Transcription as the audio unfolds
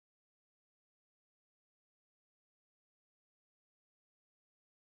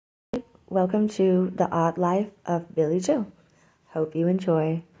welcome to the odd life of Billiejo. Hope you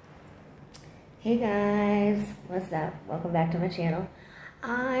enjoy. Hey guys, what's up? Welcome back to my channel.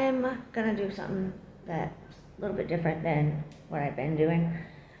 I'm gonna do something that's a little bit different than what I've been doing.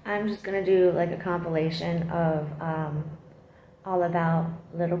 I'm just gonna do like a compilation of all about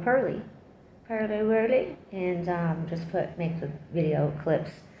little Pearly Whirly, and just make the video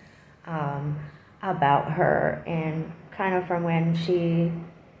clips about her and kind of from when she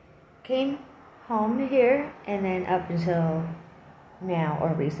came home here and then up until now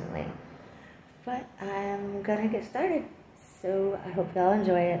or recently. But I'm gonna get started, so I hope y'all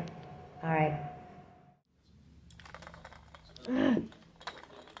enjoy it. All right.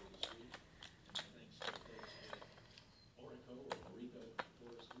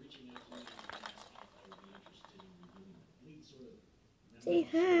 Say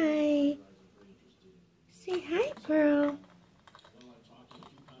hi. Say hi, Pearl.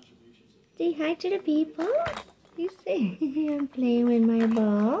 Say hi to the people. You say, I'm playing with my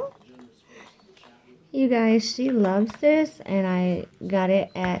ball. You guys, she loves this, and I got it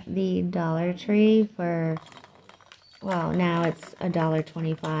at the Dollar Tree for, well, now it's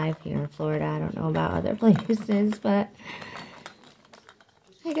 $1.25 here in Florida. I don't know about other places, but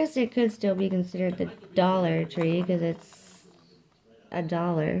I guess it could still be considered the Dollar Tree because it's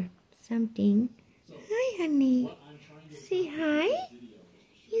 $1 something. Hi, honey. Say hi.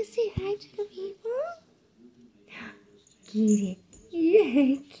 You say hi to the people? Get it.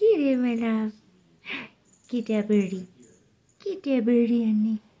 Yeah, get it, my love. Get that birdie. Get that birdie,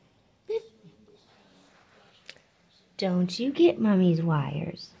 honey. Don't you get Mommy's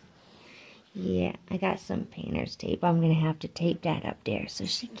wires. Yeah, I got some painter's tape. I'm going to have to tape that up there so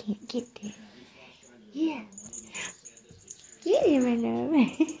she can't get there. Yeah. Get it, my love.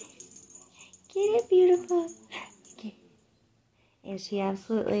 Get it, beautiful. Okay. And she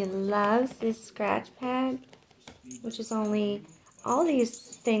absolutely loves this scratch pad, which is only, all these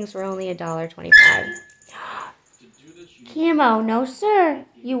things were only $1.25. Camo, no sir.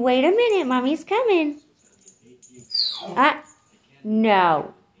 You wait a minute, Mommy's coming.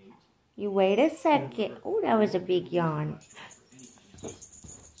 No. You wait a second. Oh, that was a big yawn.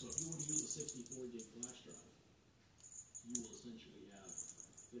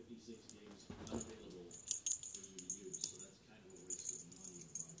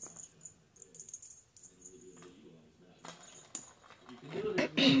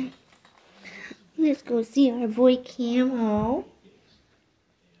 Let's go see our boy Camo.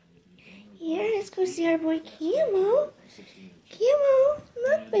 Yeah, let's go see our boy Camo. Camo,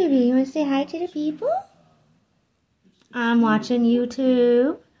 look baby, you want to say hi to the people? I'm watching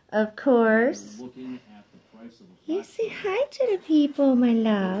YouTube, of course. You say hi to the people, my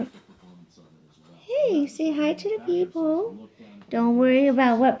love. Hey, say hi to the people. Don't worry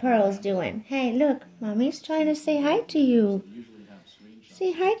about what Pearl's doing. Hey, look, Mommy's trying to say hi to you.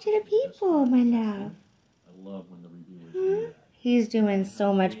 Say hi to the people, my love. Huh? He's doing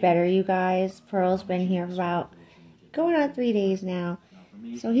so much better, you guys. Pearl's been here for about going on 3 days now.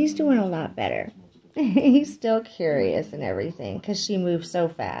 So he's doing a lot better. He's still curious and everything because she moves so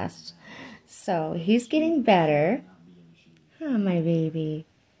fast. So he's getting better. Huh, my baby.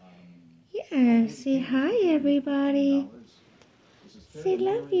 Yeah, say hi, everybody. Say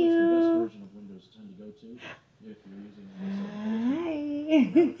love you. Hi.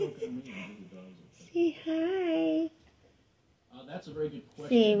 Say hi.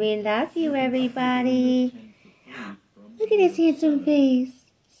 Say we love you, everybody. Look at his handsome face.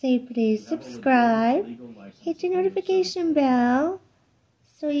 Say please subscribe. Hit the notification bell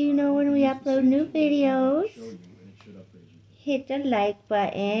so you know when we upload new videos. Hit the like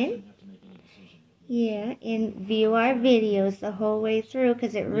button. Yeah, and view our videos the whole way through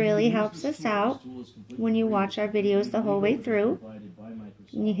because it really helps us out when you watch our videos the whole way through.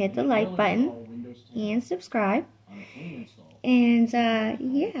 And you hit the like button and subscribe. And, yeah,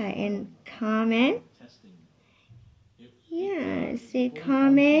 and comment. Yeah, say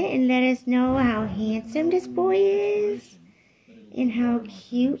comment and let us know how handsome this boy is and how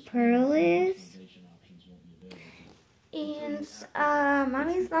cute Pearl is. And,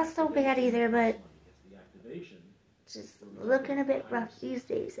 Mommy's not so bad either, but just looking a bit rough these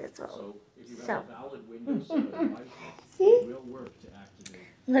days, that's all. So, see?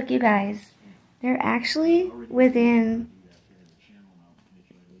 Look, you guys, they're actually within,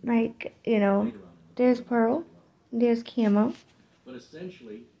 like, you know, there's Pearl, there's Camo,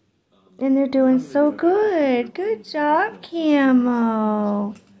 and they're doing so good. Good job,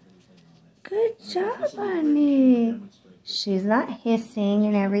 Camo. Good job, honey. She's not hissing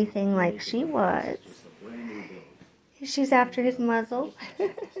and everything like she was. She's after his muzzle.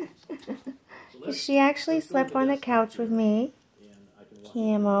 She actually slept on the couch with me.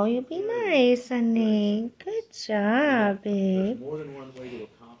 Camo, you be nice, honey. Good job, babe.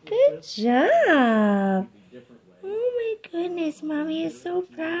 Good job. Oh my goodness, Mommy is so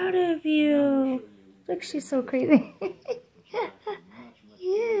proud of you. Look, she's so crazy.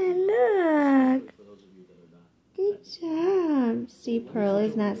 Yeah, look. Good job. See, Pearl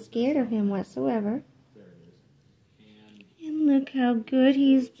is not scared of him whatsoever. And look how good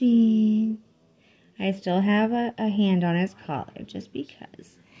he's being. I still have a hand on his collar just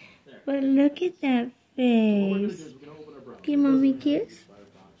because. But look at that face. Give Mommy a kiss.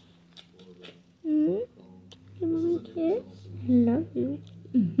 Give Mommy a kiss. I love you.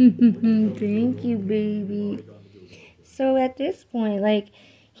 Thank you, baby. So at this point, like,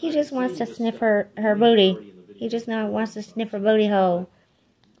 he just wants to sniff her booty. He just now wants to sniff her booty hole.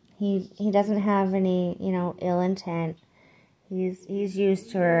 He doesn't have any, ill intent. He's used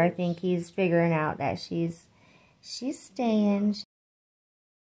to her. I think he's figuring out that she's staying.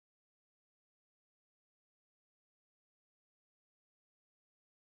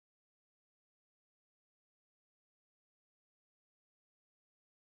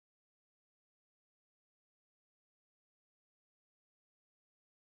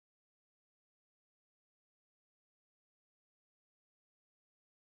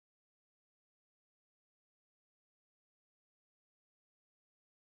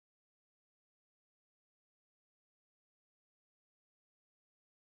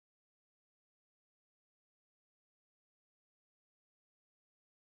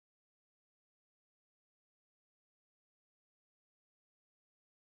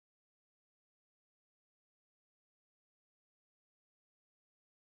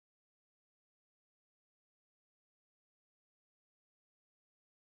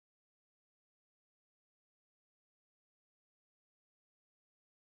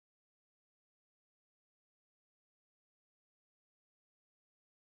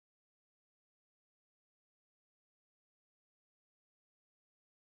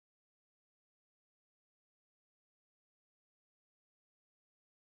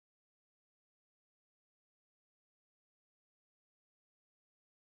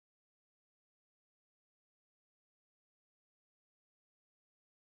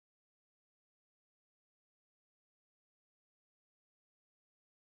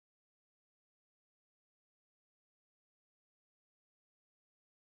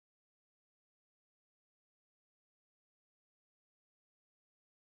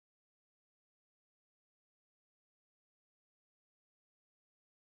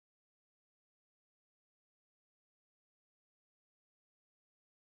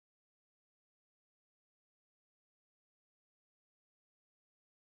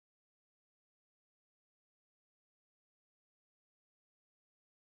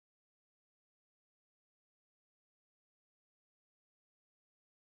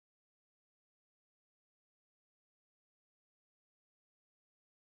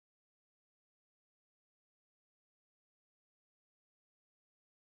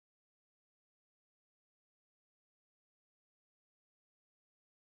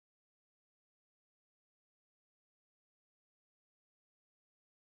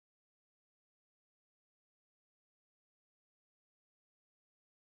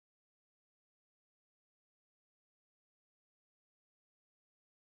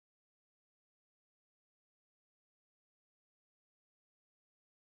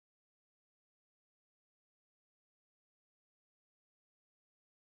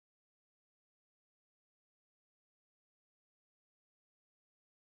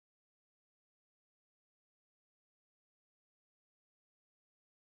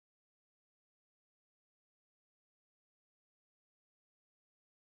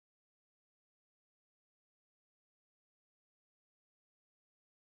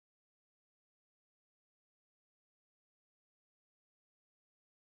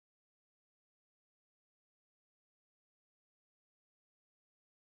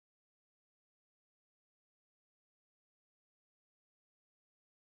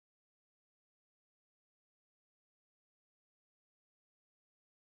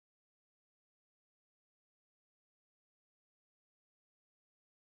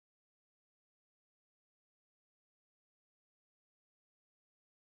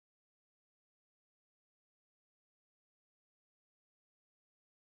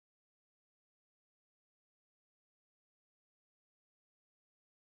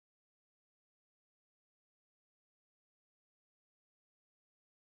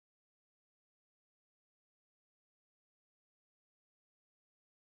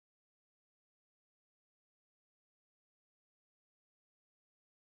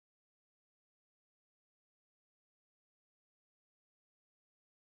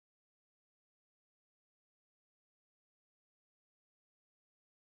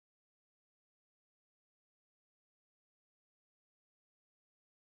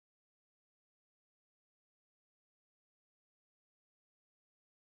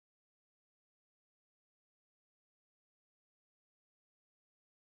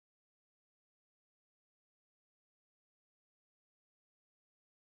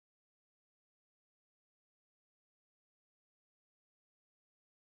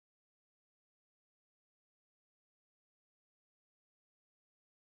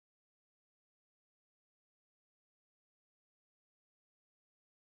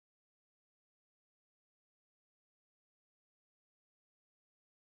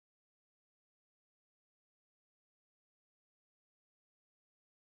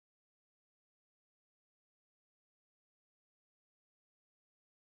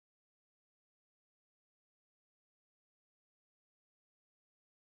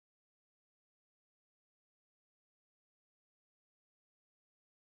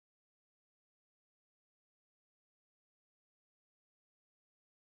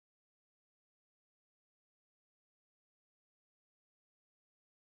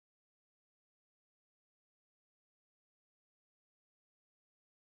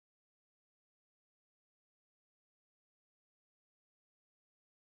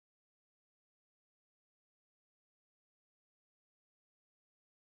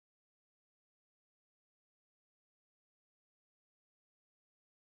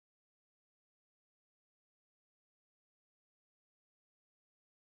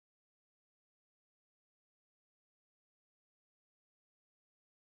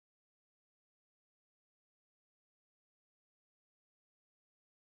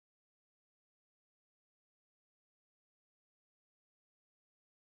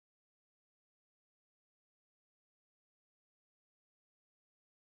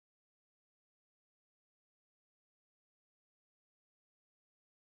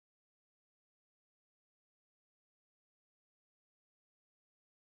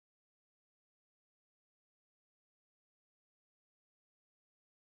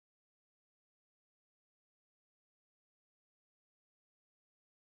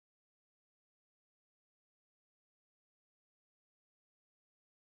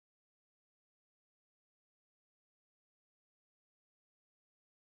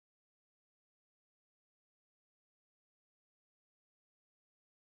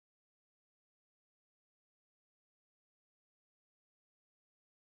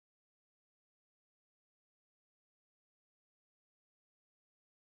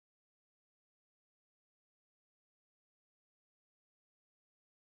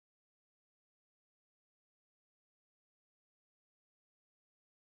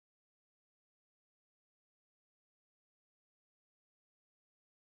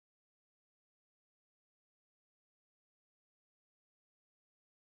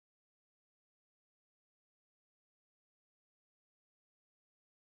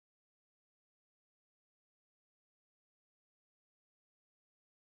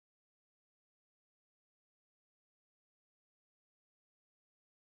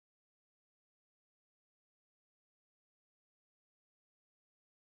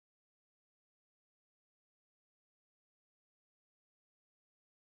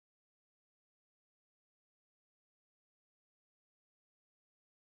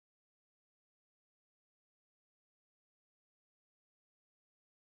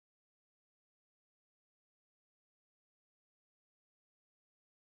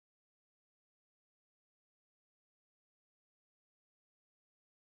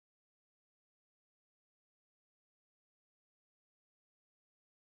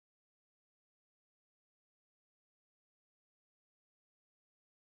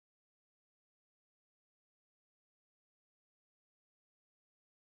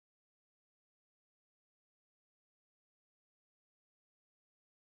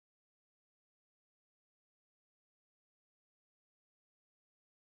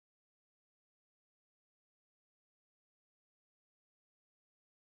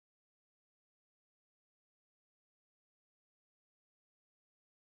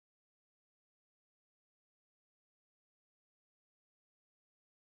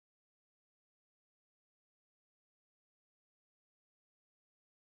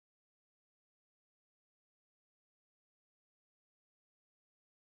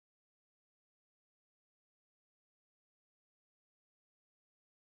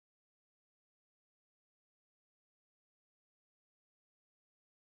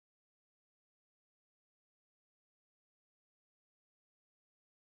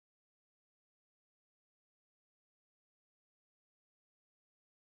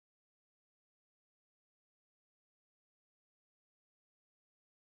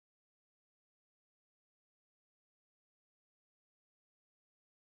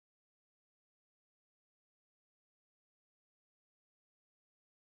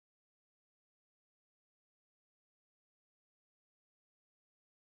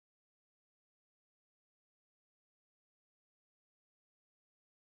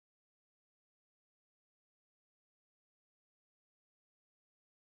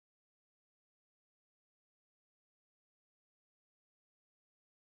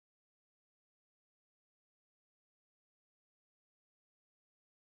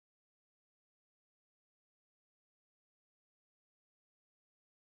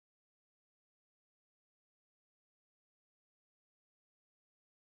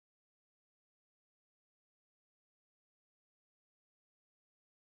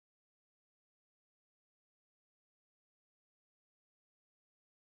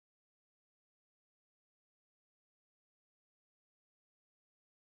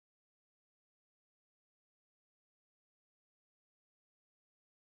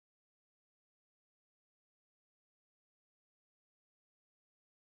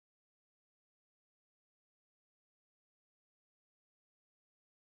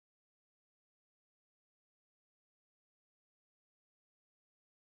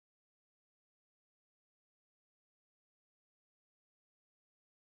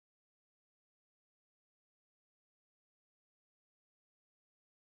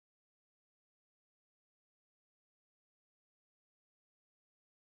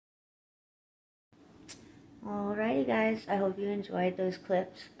 Alrighty, guys. I hope you enjoyed those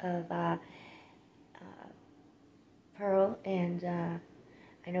clips of Pearl, and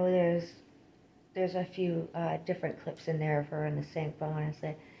I know there's a few different clips in there of her in the sink, but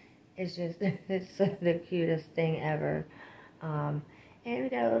honestly, it's just it's the cutest thing ever. And we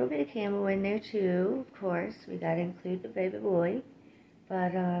got a little bit of camo in there too, of course. We got to include the baby boy.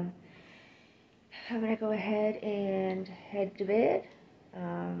 But I'm going to go ahead and head to bed.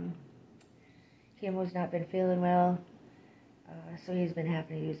 Camo's not been feeling well, so he's been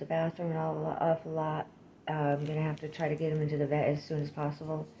having to use the bathroom an awful lot. I'm going to have to try to get him into the vet as soon as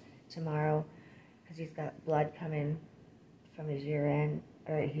possible tomorrow, because he's got blood coming from his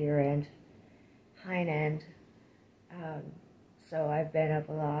hind end. So I've been up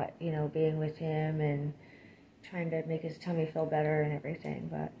a lot, you know, being with him and trying to make his tummy feel better and everything,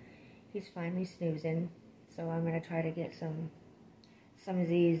 but he's finally snoozing, so I'm going to try to get some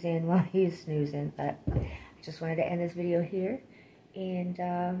Z's in while he's snoozing. But I just wanted to end this video here,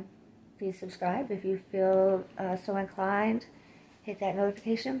 and please subscribe if you feel so inclined. Hit that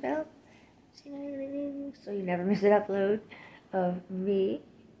notification bell so you never miss an upload of me,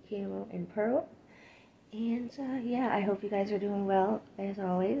 Camo, and Pearl. And yeah, I hope you guys are doing well, as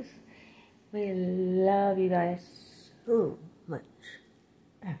always. We love you guys so much.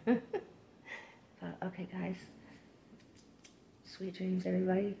 Okay, guys. Sweet dreams,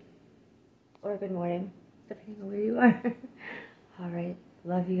 everybody. Or good morning, depending on where you are. Alright,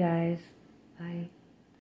 love you guys. Bye.